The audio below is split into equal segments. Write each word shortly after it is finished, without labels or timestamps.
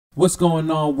What's going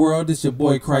on, world? It's your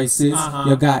boy Crisis.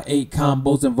 You got 8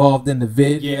 combos involved in the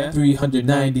vid.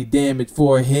 390 damage,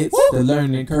 4 hits. Woo! The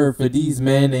learning curve for these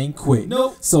men ain't quick.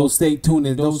 Nope. So stay tuned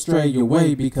and don't stray your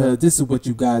way, because this is what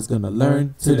you guys gonna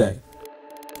learn today.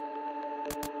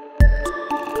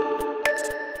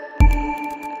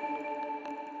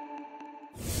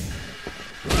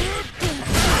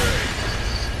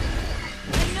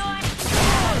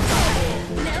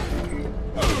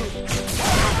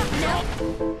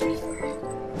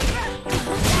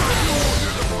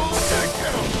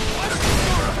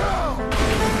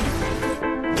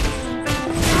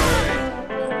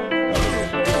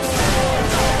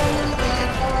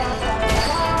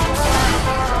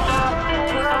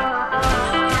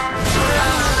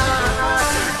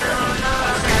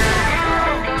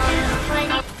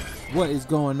 What is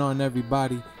going on,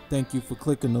 everybody? Thank you for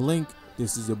clicking the link.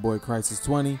 This is your boy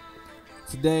Crisis20.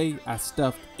 Today I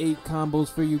stuffed 8 combos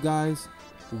for you guys.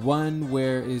 One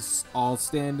where it's all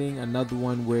standing, another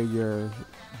one where you're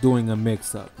doing a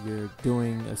mix-up. You're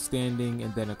doing a standing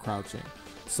and then a crouching.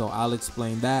 So I'll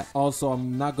explain that. Also,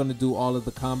 I'm not going to do all of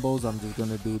the combos. I'm just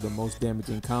going to do the most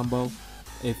damaging combo.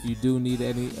 If you do need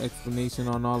any explanation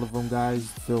on all of them, guys,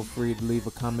 feel free to leave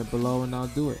a comment below and I'll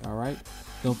do it, alright?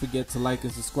 Don't forget to like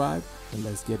and subscribe, and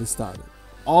let's get it started.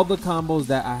 All the combos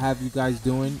that I have you guys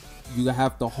doing, you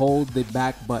have to hold the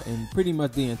back button pretty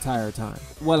much the entire time.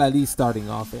 Well, at least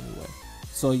starting off anyway.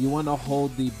 So you want to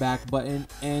hold the back button,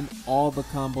 and all the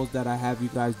combos that I have you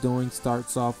guys doing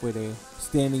starts off with a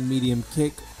standing medium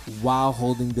kick while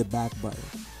holding the back button.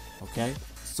 Okay?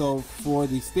 So for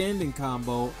the standing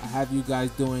combo, I have you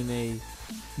guys doing a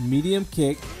medium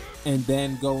kick and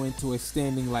then go into a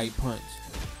standing light punch.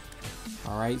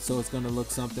 Alright, so it's going to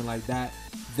look something like that.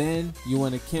 Then you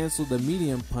want to cancel the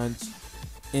medium punch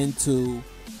into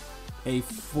a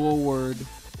forward,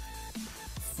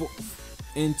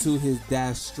 into his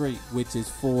dash straight, which is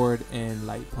forward and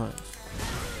light punch.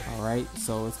 Alright,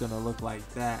 so it's going to look like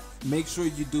that. Make sure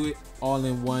you do it all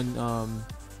in one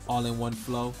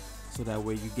flow, so that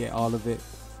way you get all of it.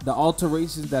 The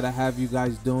alterations that I have you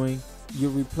guys doing,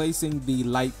 you're replacing the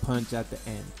light punch at the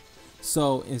end.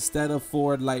 So instead of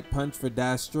forward light punch for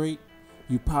dash straight,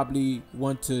 you probably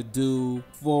want to do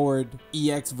forward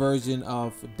EX version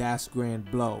of dash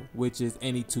grand blow, which is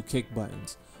any 2 kick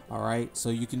buttons. Alright, so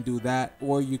you can do that,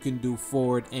 or you can do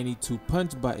forward any 2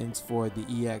 punch buttons for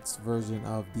the EX version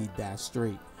of the dash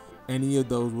straight. Any of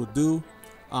those will do.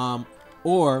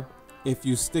 Or if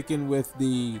you're sticking with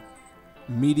the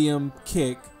medium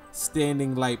kick,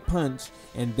 standing light punch,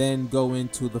 and then go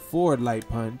into the forward light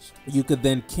punch, you could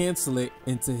then cancel it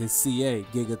into his CA,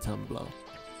 Gigaton Blow.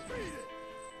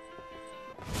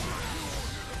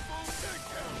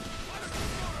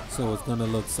 So it's gonna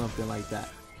look something like that.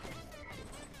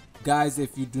 Guys,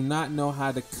 if you do not know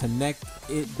how to connect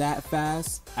it that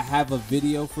fast, I have a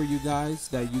video for you guys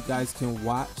that you guys can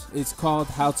watch. It's called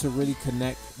How to Really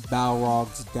Connect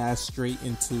Balrog's Dash Straight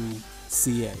into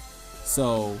CA.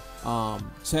 So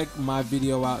check my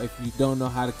video out if you don't know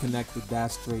how to connect the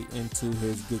dash straight into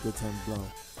his Gigaton Blow.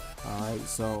 Alright,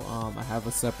 so I have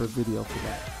a separate video for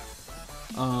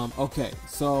that. Okay,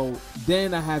 so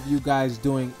then I have you guys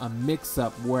doing a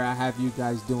mix-up where I have you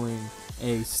guys doing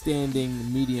a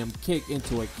standing medium kick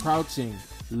into a crouching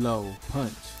low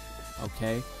punch.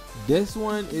 Okay, this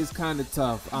one is kind of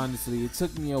tough, honestly. It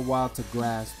took me a while to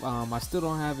grasp. I still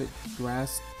don't have it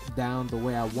grasped down the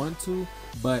way I want to,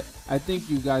 but I think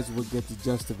you guys will get the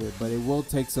gist of it. But it will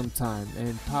take some time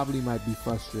and probably might be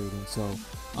frustrating, so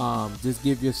just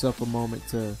give yourself a moment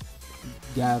to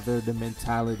gather the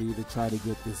mentality to try to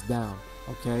get this down.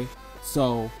 Okay,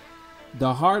 so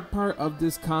the hard part of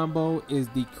this combo is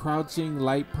the crouching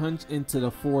light punch into the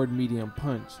forward medium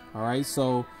punch. Alright,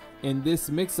 so in this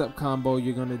mix-up combo,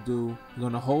 you're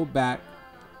gonna hold back,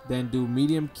 then do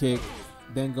medium kick,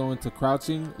 then go into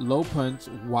crouching low punch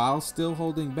while still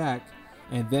holding back,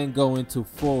 and then go into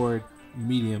forward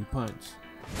medium punch.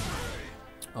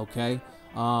 Okay,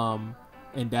 and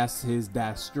that's his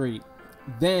dash straight.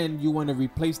 Then you want to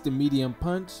replace the medium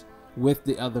punch with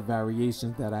the other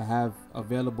variations that I have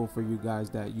available for you guys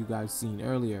that you guys seen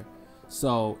earlier.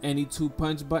 So any 2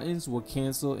 punch buttons will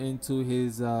cancel into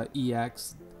his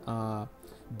EX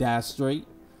dash straight,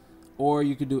 or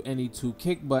you could do any 2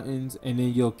 kick buttons and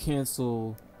then you'll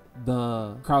cancel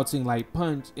the crouching light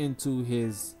punch into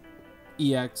his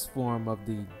EX form of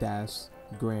the dash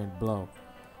grand blow.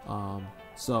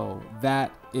 So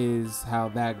that is how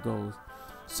that goes.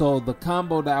 So the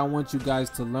combo that I want you guys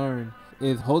to learn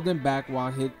is holding back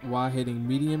while hitting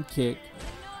medium kick.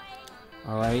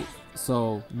 Alright,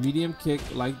 so medium kick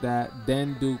like that,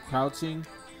 then do crouching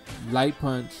light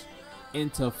punch,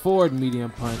 into forward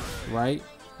medium punch, right?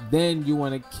 Then you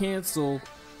want to cancel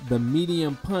the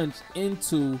medium punch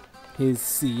into his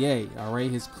CA, all right,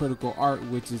 his critical art,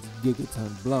 which is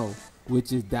Gigaton Blow,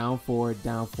 which is down forward,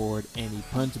 any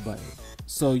punch button.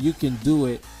 So you can do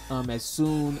it as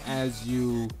soon as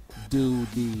you do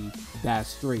the dash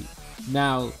straight.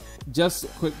 Now, just a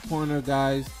quick pointer,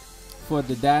 guys. For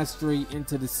the dash straight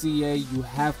into the CA, you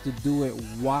have to do it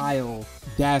while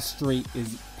dash straight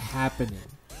is happening.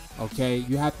 Okay,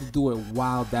 you have to do it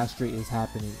while dash straight is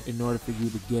happening in order for you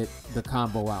to get the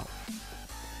combo out.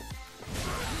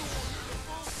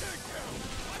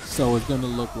 So it's gonna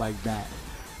look like that.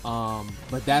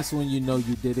 But that's when you know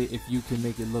you did it, if you can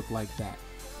make it look like that.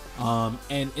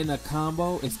 And in a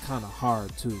combo, it's kind of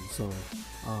hard too. So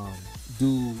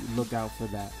do look out for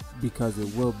that, because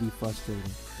it will be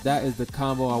frustrating. That is the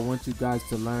combo I want you guys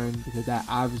to learn, because that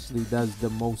obviously does the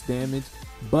most damage,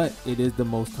 but it is the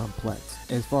most complex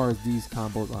as far as these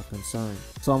combos are concerned.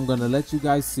 So I'm gonna let you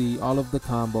guys see all of the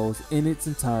combos in its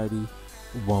entirety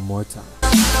one more time.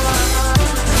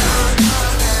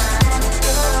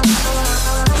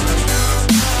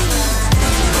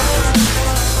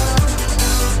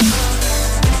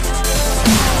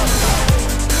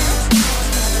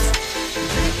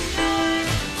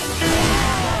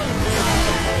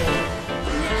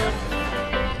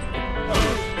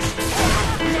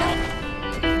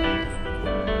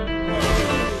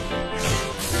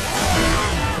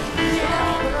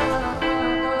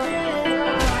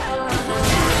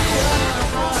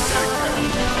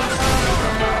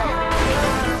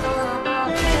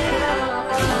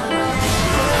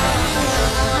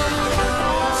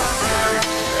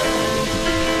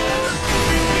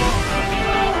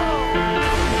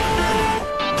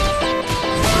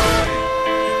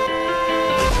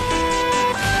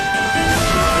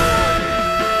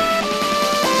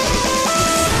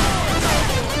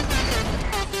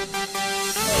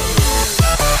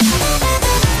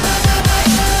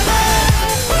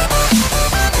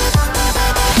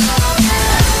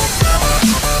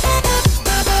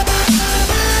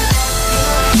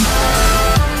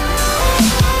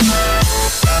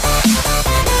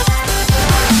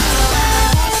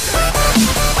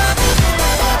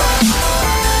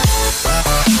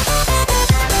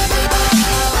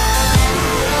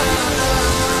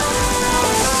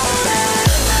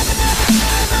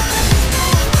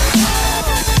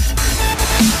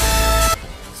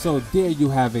 So there you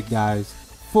have it, guys.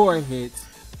 4 hits,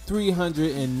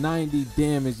 390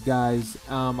 damage, guys.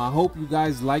 I hope you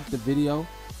guys liked the video.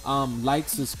 Like,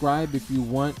 subscribe if you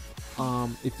want.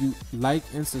 If you like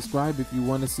and subscribe if you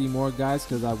want to see more, guys,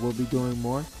 because I will be doing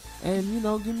more. And, you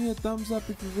know, give me a thumbs up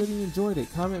if you really enjoyed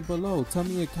it. Comment below. Tell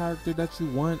me a character that you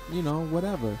want, you know,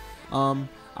 whatever.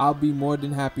 I'll be more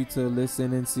than happy to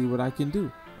listen and see what I can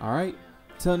do. All right.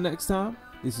 Till next time,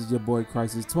 this is your boy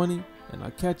Crisis20, and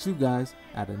I'll catch you guys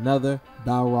at another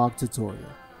Balrog tutorial.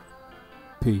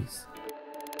 Peace.